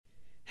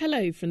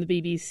Hello from the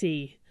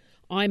BBC.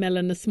 I'm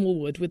Eleanor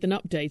Smallwood with an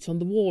update on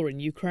the war in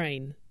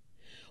Ukraine.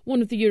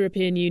 One of the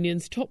European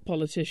Union's top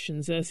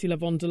politicians, Ursula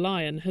von der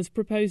Leyen, has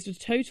proposed a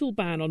total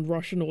ban on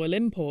Russian oil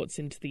imports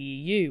into the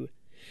EU.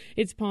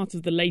 It's part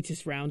of the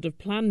latest round of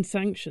planned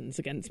sanctions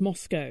against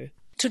Moscow.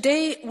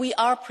 Today we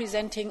are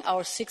presenting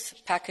our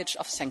sixth package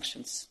of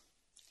sanctions.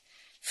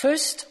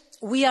 First,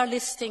 we are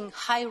listing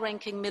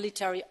high-ranking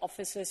military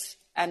officers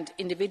and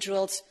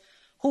individuals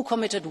who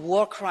committed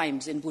war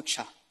crimes in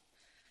Bucha,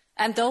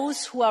 and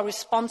those who are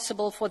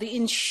responsible for the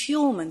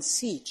inhuman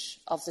siege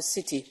of the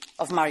city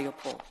of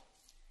Mariupol.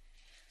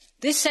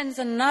 This sends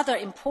another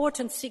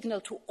important signal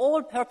to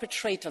all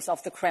perpetrators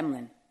of the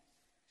Kremlin.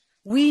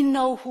 We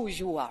know who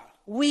you are.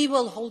 We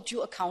will hold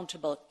you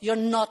accountable. You're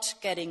not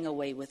getting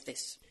away with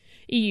this.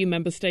 EU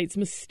member states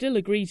must still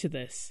agree to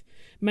this.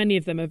 Many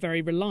of them are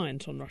very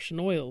reliant on Russian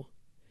oil.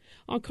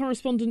 Our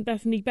correspondent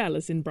Bethany Bell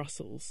is in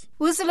Brussels.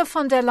 Ursula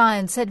von der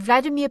Leyen said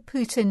Vladimir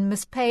Putin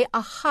must pay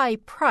a high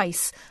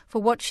price for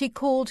what she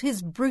called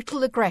his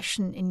brutal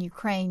aggression in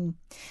Ukraine.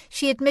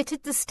 She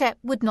admitted the step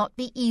would not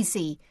be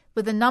easy,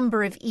 with a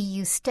number of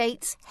EU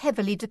states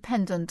heavily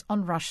dependent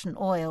on Russian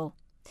oil.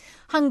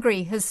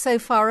 Hungary has so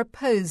far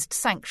opposed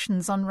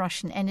sanctions on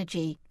Russian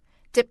energy.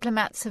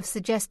 Diplomats have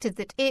suggested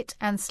that it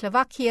and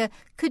Slovakia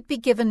could be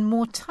given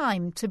more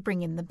time to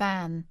bring in the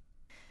ban.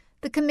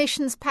 The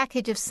Commission's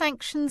package of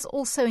sanctions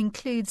also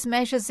includes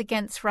measures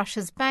against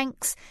Russia's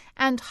banks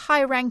and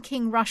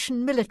high-ranking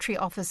Russian military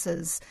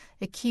officers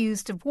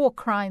accused of war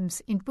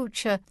crimes in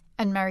Bucha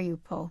and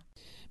Mariupol.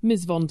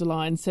 Ms von der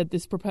Leyen said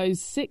this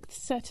proposed sixth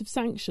set of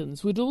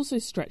sanctions would also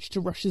stretch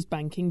to Russia's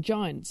banking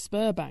giant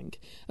Sberbank,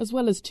 as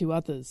well as two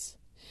others.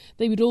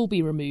 They would all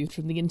be removed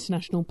from the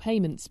international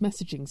payments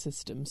messaging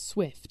system,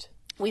 SWIFT.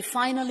 We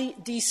finally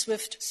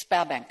de-SWIFT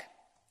Sberbank.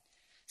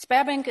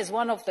 Sberbank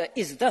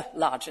is the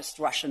largest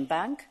Russian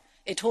bank.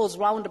 It holds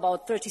round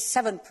about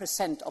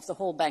 37% of the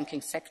whole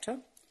banking sector.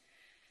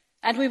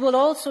 And we will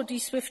also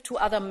de-SWIFT two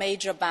other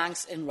major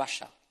banks in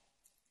Russia.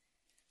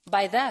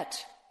 By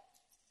that,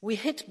 we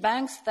hit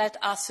banks that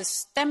are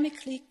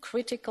systemically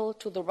critical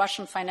to the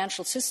Russian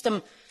financial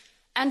system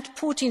and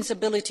Putin's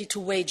ability to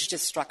wage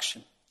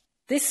destruction.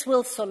 This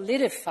will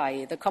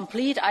solidify the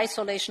complete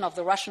isolation of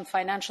the Russian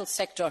financial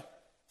sector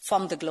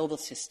from the global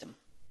system.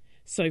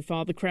 So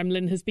far, the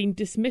Kremlin has been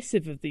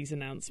dismissive of these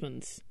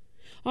announcements.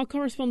 Our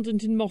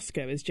correspondent in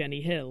Moscow is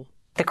Jenny Hill.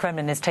 The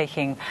Kremlin is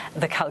taking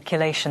the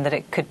calculation that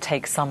it could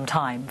take some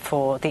time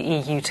for the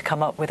EU to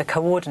come up with a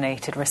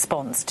coordinated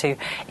response to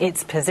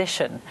its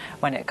position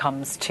when it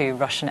comes to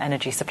Russian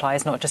energy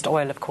supplies, not just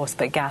oil, of course,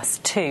 but gas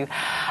too.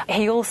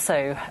 He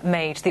also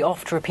made the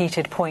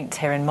oft-repeated point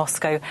here in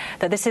Moscow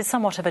that this is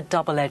somewhat of a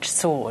double-edged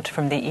sword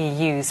from the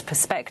EU's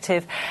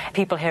perspective.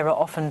 People here are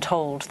often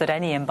told that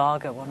any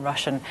embargo on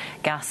Russian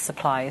gas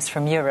supplies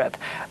from Europe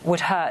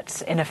would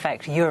hurt, in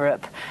effect,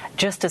 Europe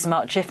just as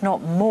much, if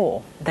not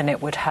more, than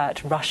it would hurt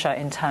Russia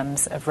in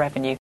terms of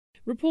revenue.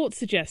 Reports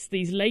suggest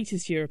these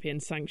latest European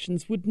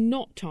sanctions would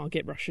not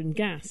target Russian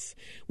gas,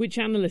 which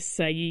analysts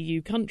say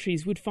EU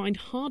countries would find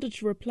harder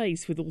to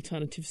replace with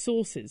alternative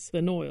sources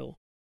than oil.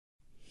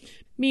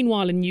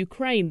 Meanwhile, in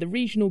Ukraine, the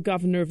regional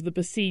governor of the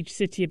besieged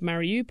city of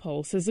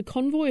Mariupol says a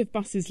convoy of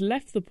buses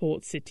left the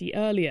port city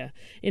earlier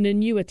in a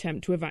new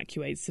attempt to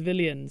evacuate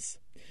civilians.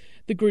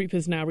 The group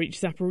has now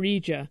reached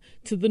Zaporizhia,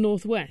 to the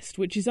northwest,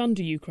 which is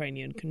under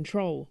Ukrainian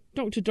control.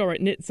 Dr.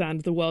 Dorit Nitzan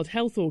of the World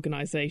Health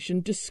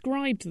Organization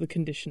described the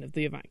condition of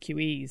the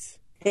evacuees.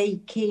 They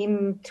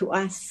came to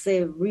us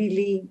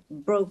really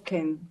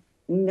broken,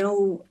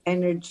 no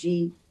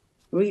energy,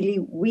 really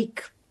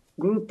weak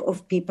group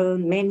of people,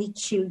 many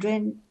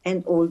children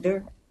and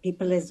older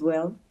people as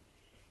well.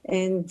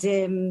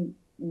 And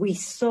we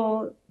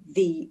saw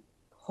the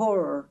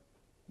horror,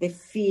 the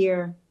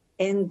fear,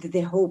 and the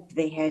hope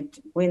they had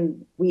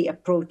when we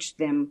approached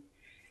them.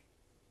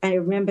 I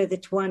remember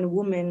that one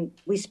woman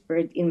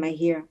whispered in my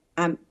ear,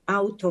 "I'm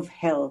out of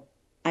hell.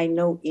 I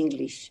know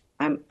English.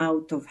 I'm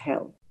out of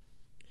hell."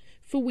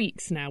 For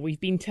weeks now,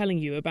 we've been telling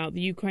you about the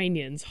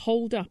Ukrainians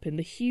holed up in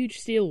the huge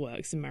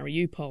steelworks in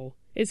Mariupol.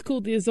 It's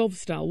called the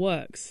Azovstal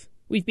Works.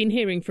 We've been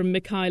hearing from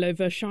Mikhailo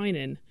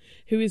Vershinin,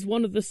 who is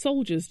one of the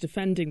soldiers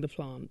defending the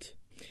plant.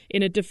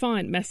 In a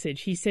defiant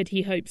message, he said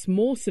he hopes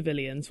more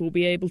civilians will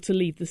be able to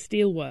leave the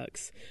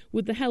steelworks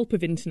with the help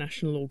of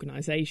international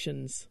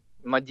organisations.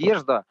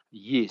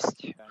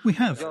 We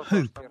have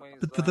hope,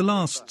 but for the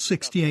last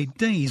 68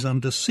 days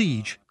under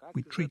siege,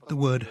 we treat the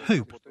word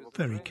hope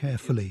very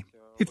carefully.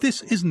 If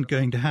this isn't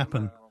going to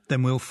happen,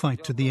 then we'll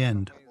fight to the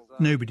end.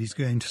 Nobody's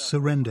going to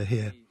surrender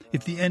here.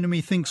 If the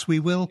enemy thinks we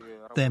will,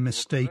 they're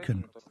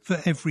mistaken.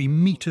 For every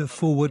metre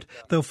forward,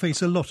 they'll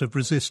face a lot of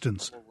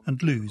resistance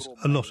and lose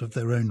a lot of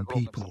their own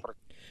people.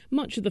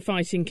 Much of the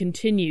fighting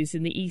continues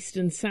in the east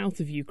and south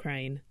of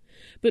Ukraine,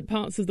 but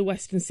parts of the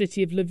western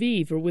city of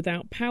Lviv are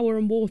without power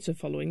and water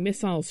following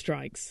missile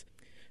strikes,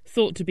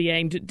 thought to be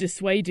aimed at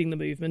dissuading the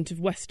movement of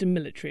Western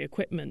military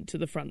equipment to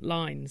the front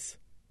lines.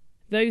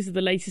 Those are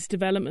the latest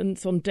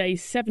developments on day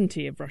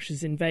 70 of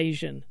Russia's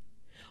invasion.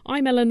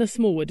 I'm Eleanor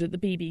Smallwood at the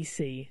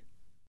BBC.